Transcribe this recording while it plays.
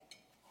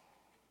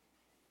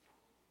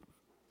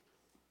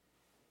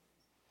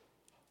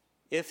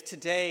If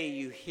today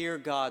you hear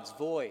God's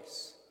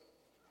voice,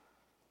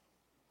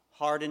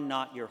 harden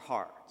not your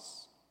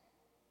hearts.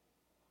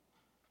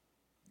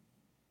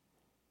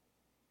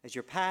 As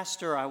your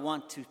pastor, I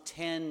want to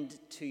tend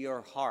to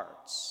your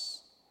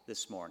hearts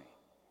this morning.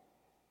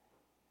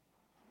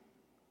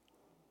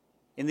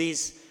 In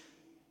these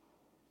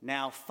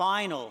now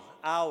final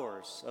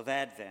hours of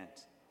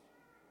Advent,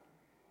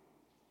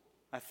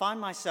 I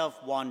find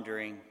myself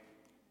wondering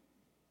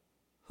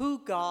who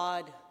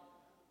God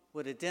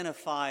would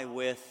identify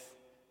with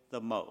the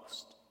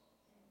most.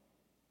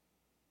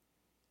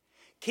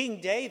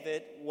 King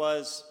David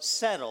was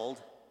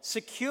settled,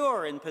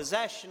 secure in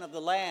possession of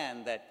the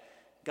land that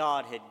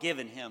God had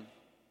given him.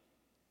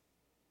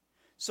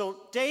 So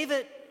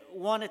David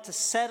wanted to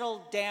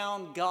settle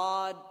down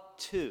God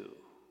too.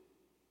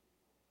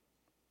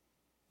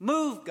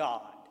 Move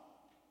God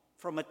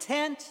from a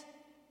tent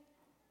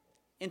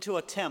into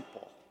a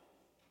temple.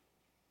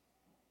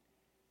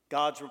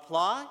 God's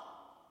reply?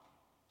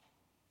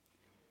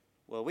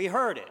 Well, we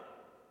heard it.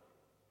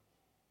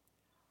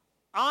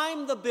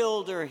 I'm the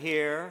builder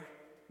here,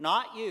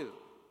 not you.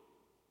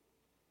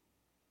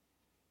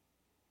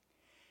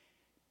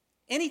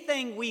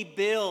 Anything we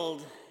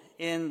build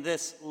in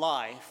this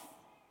life,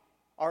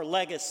 our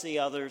legacy,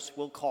 others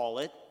will call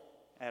it,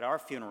 at our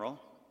funeral,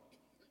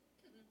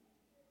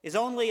 is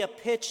only a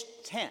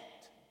pitched tent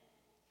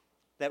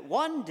that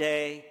one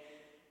day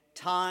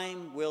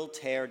time will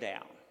tear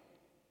down.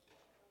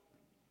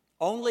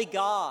 Only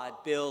God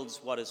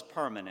builds what is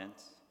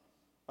permanent,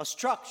 a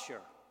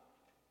structure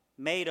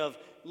made of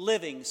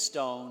living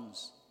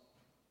stones,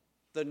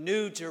 the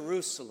New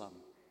Jerusalem.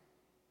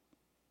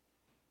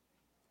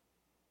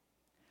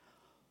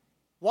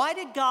 Why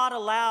did God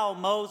allow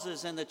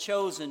Moses and the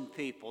chosen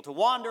people to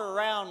wander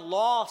around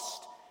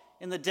lost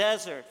in the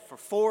desert for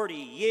 40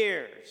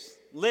 years,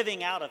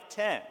 living out of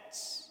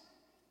tents?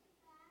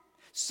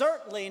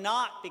 Certainly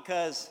not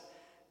because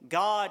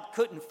God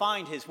couldn't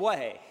find his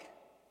way.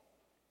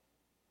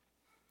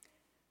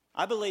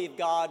 I believe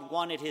God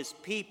wanted his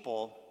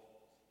people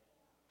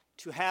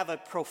to have a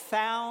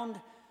profound,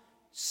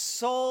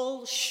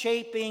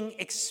 soul-shaping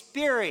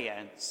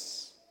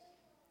experience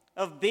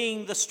of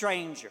being the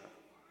stranger,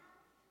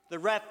 the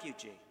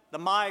refugee, the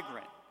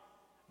migrant,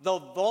 the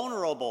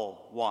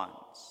vulnerable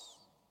ones,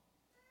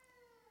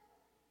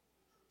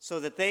 so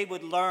that they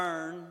would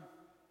learn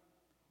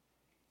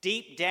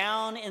deep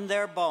down in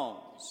their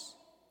bones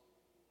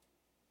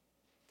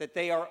that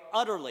they are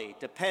utterly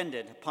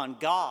dependent upon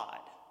God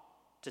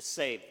to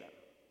save them.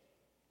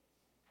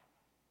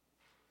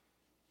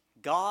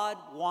 God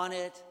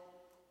wanted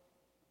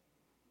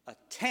a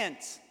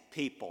tense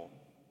people,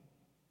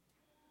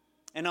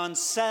 an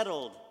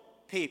unsettled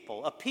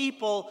people, a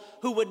people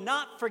who would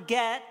not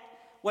forget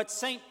what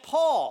St.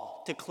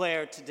 Paul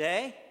declared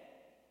today: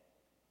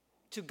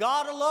 to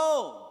God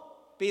alone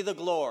be the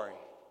glory.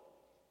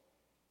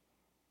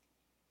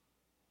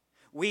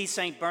 We,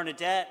 St.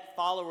 Bernadette,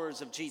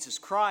 followers of Jesus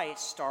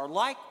Christ, are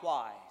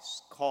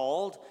likewise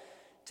called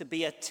to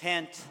be a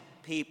tent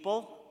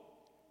people,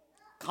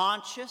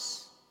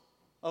 conscious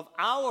of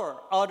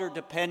our utter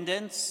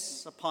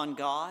dependence upon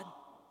God,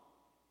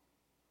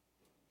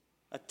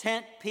 a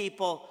tent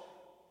people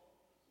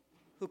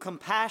who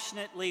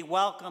compassionately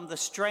welcome the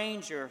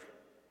stranger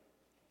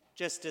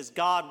just as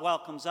God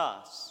welcomes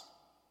us,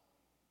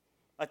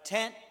 a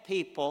tent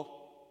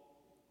people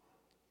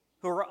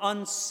who are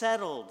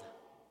unsettled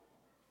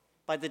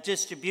by the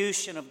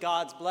distribution of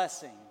God's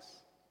blessings.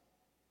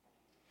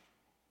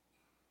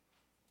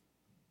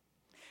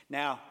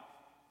 Now,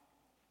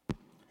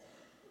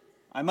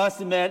 I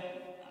must admit,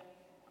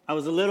 I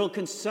was a little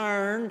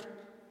concerned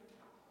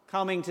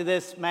coming to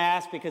this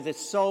Mass because it's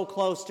so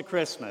close to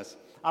Christmas.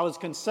 I was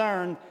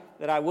concerned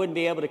that I wouldn't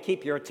be able to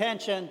keep your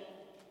attention,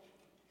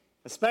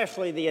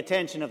 especially the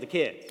attention of the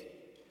kids.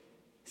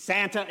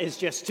 Santa is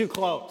just too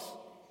close.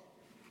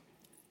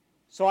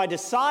 So I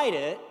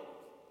decided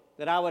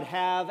that I would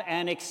have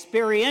an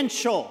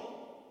experiential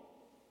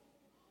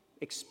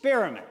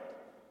experiment.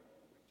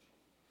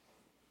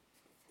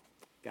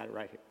 Got it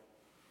right here.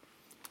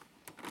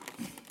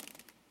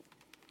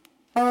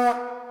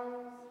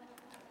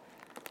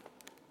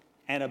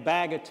 And a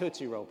bag of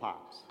Tootsie Roll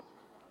Pops.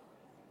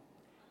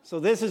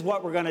 So this is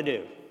what we're going to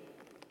do.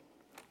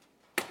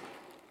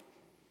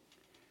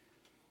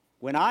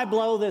 When I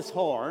blow this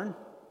horn,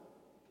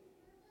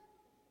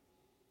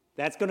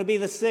 that's going to be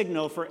the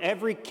signal for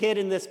every kid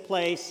in this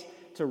place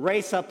to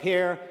race up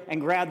here and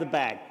grab the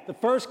bag. The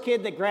first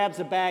kid that grabs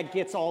the bag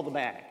gets all the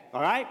bag,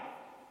 all right?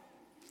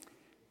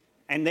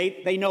 And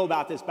they know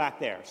about this back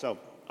there. So,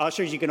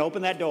 ushers, you can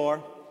open that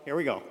door. Here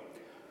we go.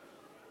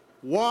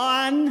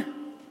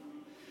 1,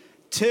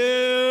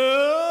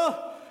 2.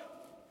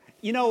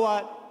 You know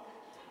what?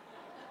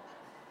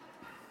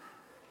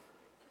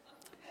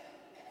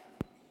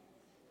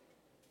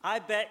 I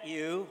bet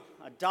you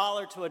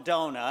 $1 to a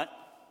donut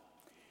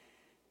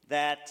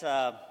that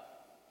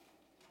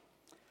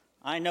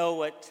I know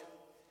what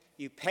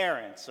you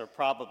parents are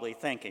probably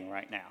thinking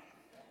right now.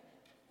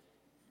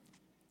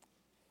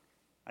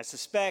 I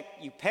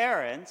suspect you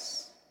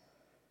parents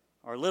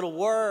are a little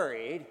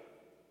worried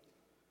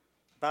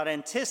about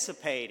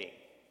anticipating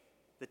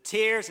the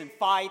tears and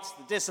fights,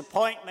 the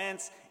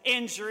disappointments,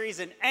 injuries,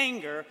 and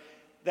anger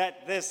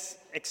that this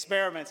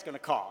experiment's going to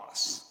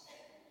cause,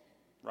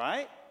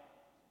 right?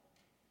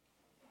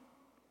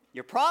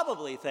 You're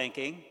probably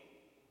thinking,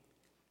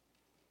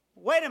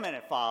 wait a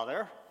minute,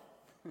 Father,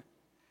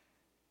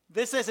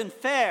 this isn't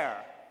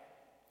fair.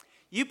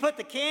 You put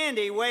the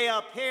candy way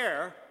up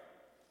here,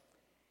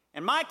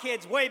 and my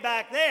kid's way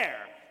back there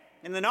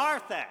in the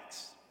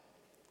narthex.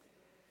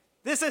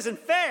 This isn't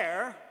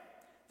fair.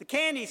 The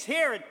candy's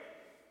here, and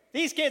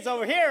these kids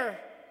over here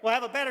will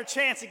have a better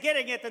chance of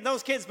getting it than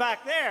those kids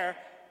back there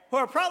who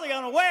are probably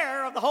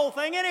unaware of the whole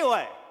thing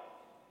anyway.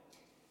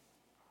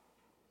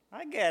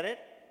 I get it.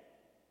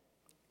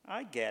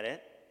 I get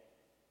it.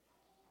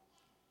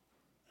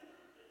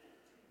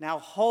 Now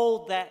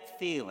hold that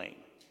feeling.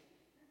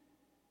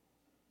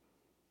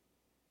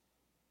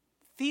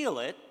 Feel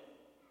it,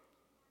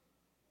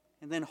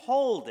 and then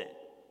hold it.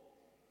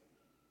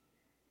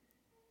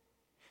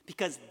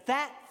 Because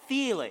that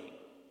feeling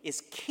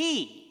is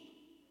key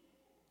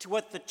to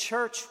what the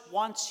church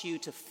wants you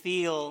to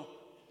feel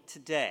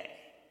today.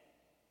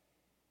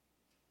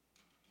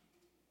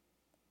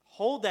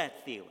 Hold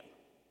that feeling.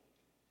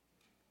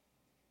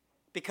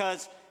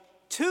 Because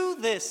to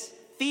this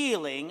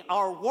feeling,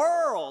 our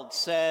world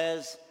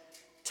says,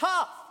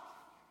 tough.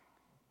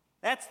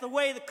 That's the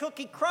way the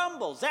cookie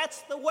crumbles.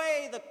 That's the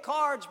way the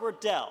cards were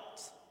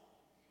dealt.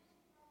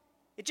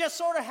 It just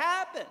sort of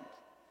happened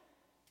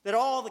that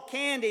all the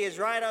candy is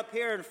right up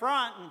here in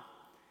front, and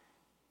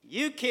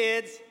you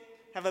kids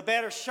have a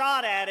better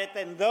shot at it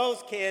than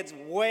those kids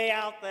way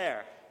out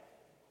there.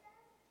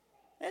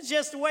 That's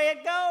just the way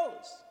it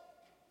goes.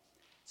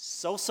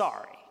 So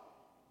sorry.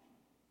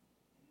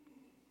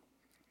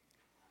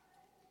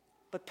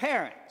 But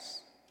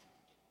parents,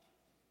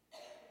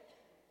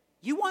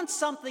 you want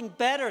something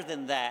better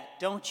than that,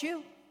 don't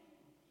you?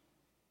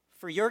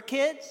 For your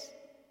kids?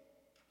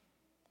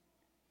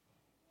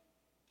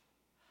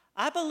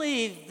 I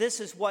believe this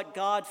is what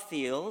God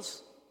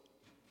feels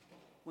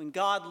when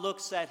God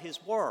looks at his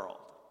world.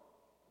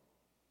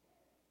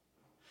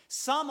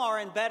 Some are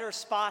in better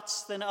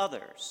spots than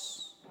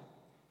others,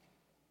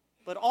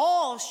 but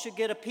all should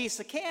get a piece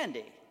of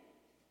candy.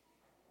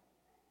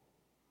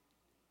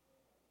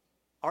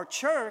 Our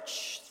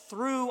church,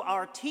 through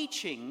our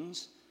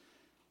teachings,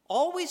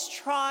 always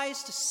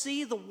tries to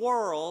see the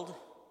world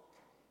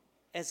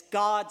as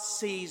God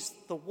sees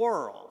the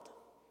world.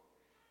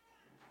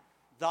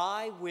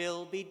 Thy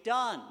will be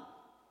done,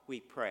 we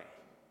pray.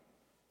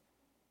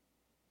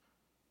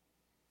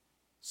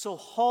 So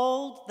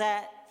hold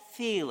that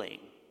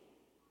feeling,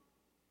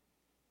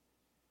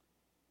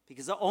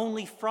 because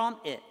only from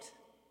it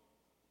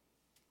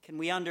can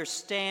we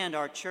understand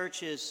our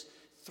church's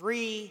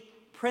three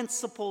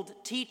principled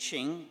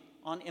teaching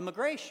on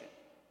immigration,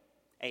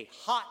 a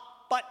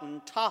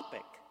hot-button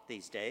topic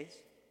these days.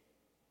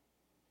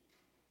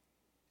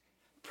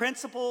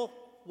 Principle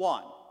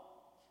 1.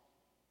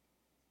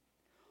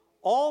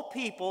 All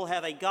people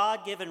have a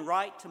God-given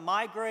right to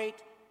migrate,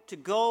 to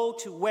go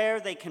to where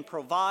they can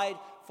provide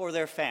for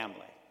their family.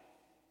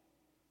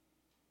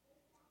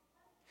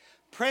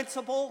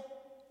 Principle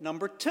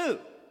number 2.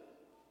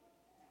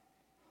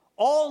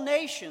 All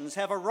nations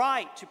have a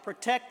right to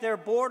protect their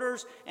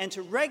borders and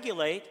to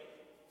regulate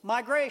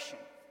migration.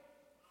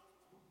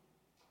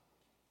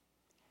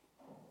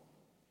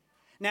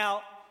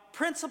 Now,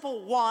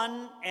 Principle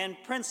 1 and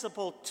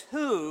Principle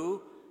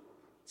 2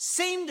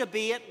 seem to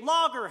be at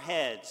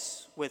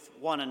loggerheads with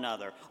one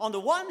another. On the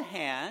one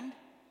hand,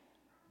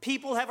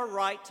 people have a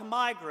right to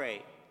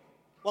migrate,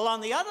 while on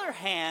the other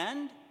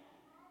hand,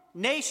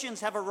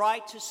 nations have a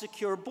right to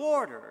secure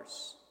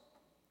borders.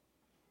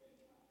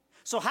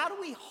 So how do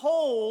we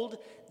hold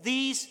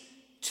these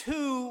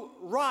two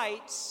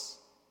rights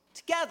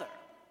together?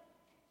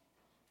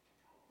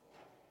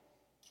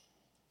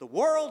 The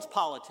world's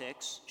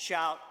politics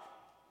shout,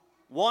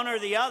 one or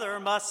the other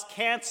must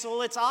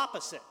cancel its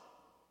opposite.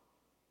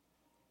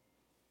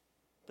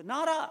 But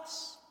not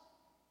us.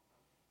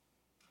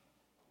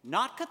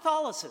 Not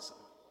Catholicism.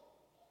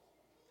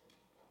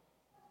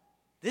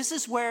 This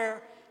is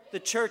where the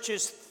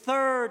church's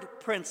third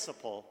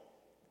principle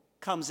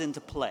comes into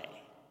play.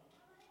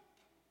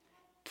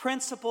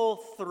 Principle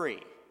 3.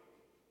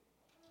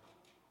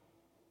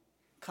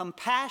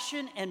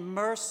 Compassion and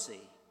mercy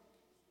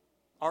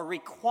are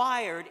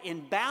required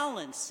in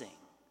balancing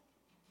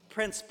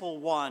Principle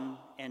 1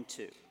 and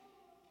 2.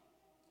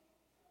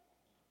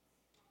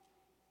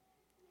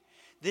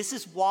 This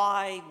is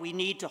why we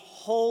need to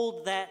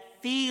hold that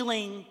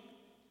feeling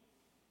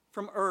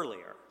from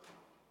earlier.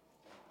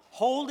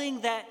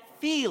 Holding that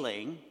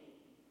feeling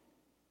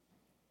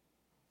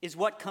is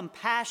what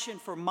compassion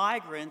for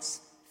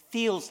migrants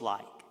feels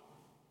like.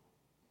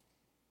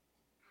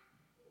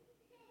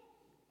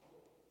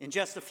 In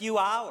just a few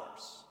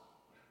hours,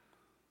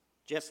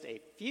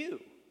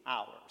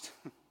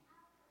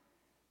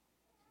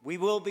 we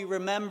will be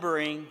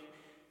remembering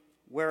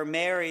where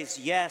Mary's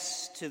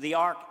yes to the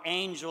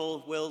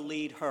archangel will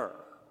lead her.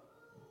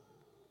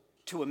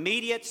 To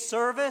immediate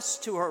service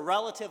to her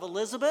relative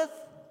Elizabeth,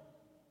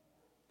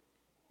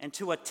 and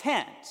to a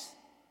tent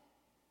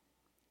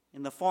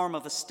in the form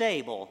of a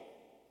stable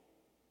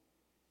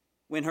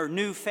when her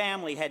new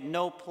family had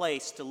no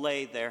place to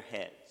lay their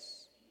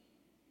heads.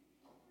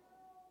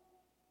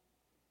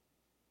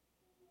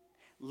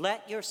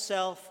 Let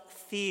yourself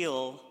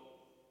feel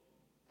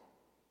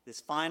this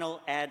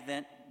final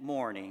Advent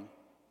morning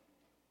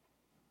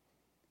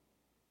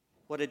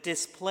what a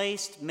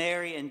displaced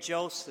Mary and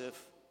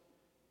Joseph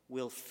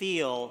will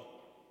feel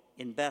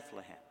in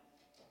Bethlehem.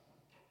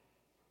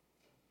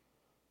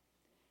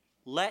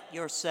 Let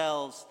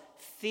yourselves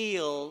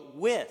feel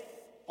with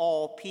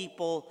all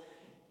people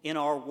in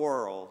our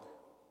world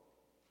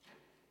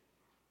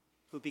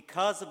who,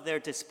 because of their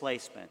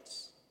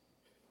displacements,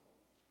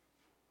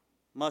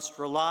 must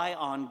rely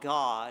on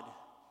God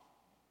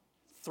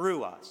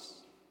through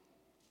us.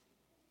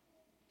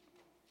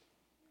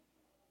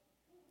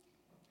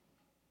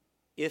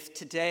 If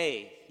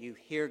today you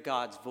hear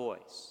God's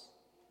voice,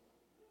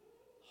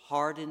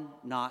 harden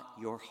not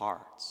your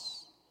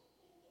hearts.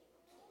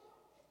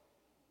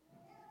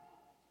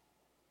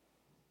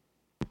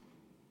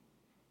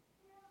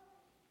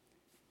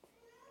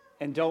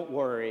 And don't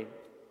worry,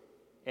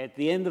 at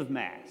the end of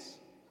Mass,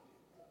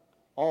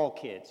 all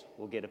kids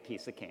will get a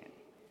piece of candy.